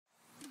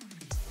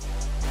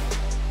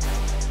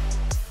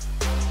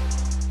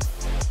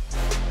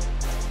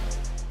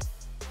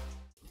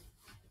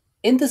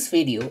In this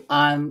video,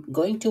 I'm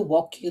going to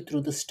walk you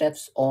through the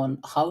steps on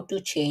how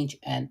to change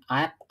an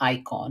app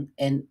icon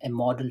in a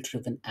model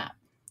driven app.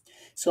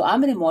 So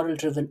I'm in a model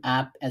driven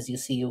app, as you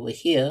see over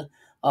here.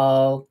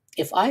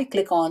 If I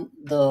click on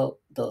the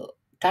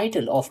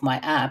title of my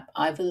app,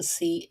 I will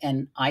see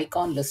an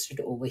icon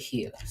listed over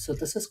here. So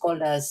this is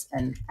called as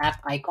an app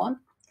icon.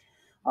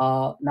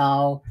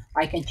 Now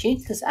I can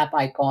change this app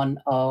icon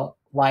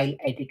while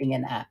editing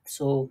an app.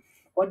 So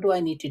what do I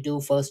need to do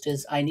first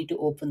is I need to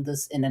open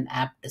this in an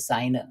app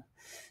designer.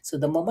 So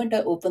the moment I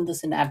open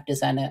this in app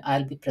designer,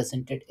 I'll be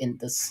presented in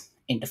this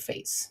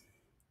interface.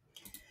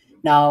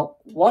 Now,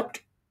 what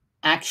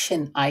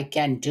action I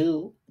can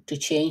do to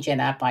change an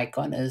app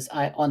icon is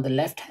I on the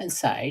left hand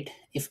side,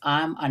 if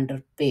I'm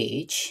under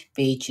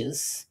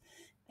pages,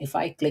 if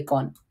I click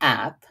on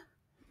app,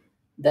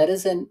 there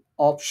is an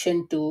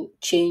option to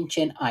change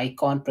an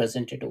icon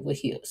presented over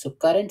here. So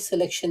current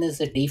selection is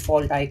the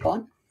default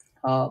icon,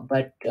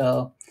 but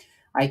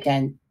I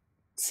can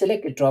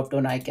select a drop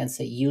down. I can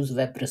say use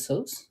web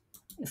resource.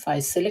 If I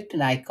select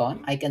an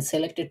icon, I can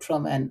select it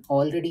from an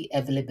already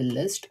available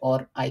list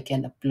or I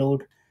can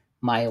upload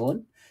my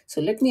own.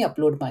 So let me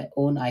upload my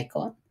own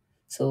icon.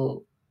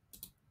 So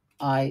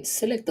I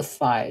select the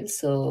file.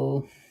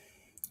 So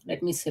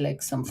let me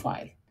select some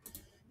file.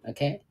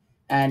 Okay.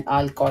 And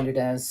I'll call it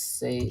as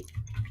say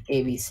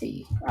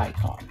ABC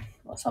icon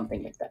or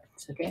something like that.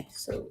 Okay.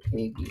 So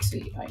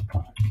ABC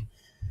icon.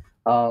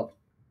 Uh,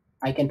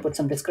 I can put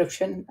some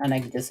description and I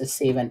can just say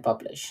save and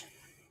publish.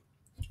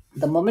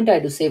 The moment I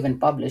do save and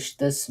publish,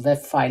 this web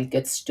file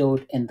gets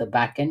stored in the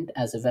backend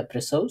as a web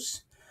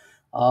resource.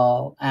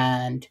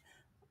 And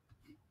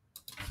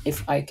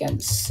if I can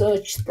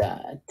search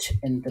that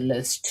in the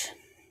list,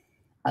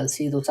 I'll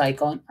see those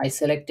icon. I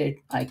select it,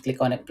 I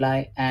click on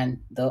apply,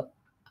 and the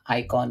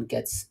icon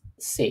gets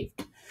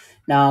saved.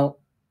 Now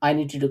I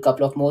need to do a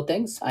couple of more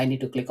things. I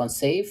need to click on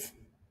save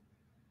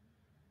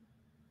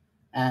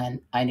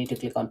and I need to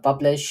click on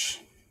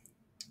publish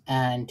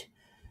and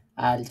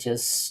I'll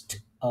just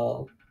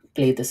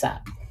play this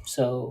app.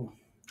 So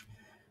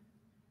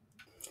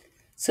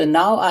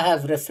now I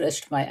have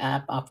refreshed my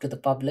app after the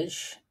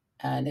publish.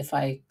 And if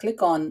I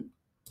click on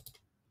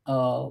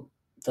uh,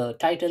 the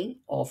title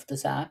of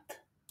this app,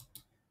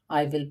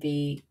 I will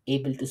be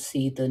able to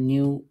see the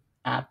new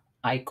app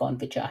icon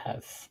which I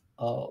have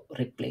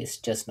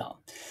replaced just now.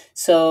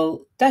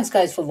 So thanks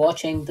guys for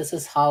watching. This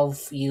is how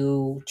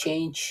you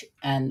change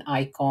an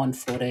icon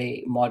for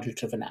a model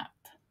driven app.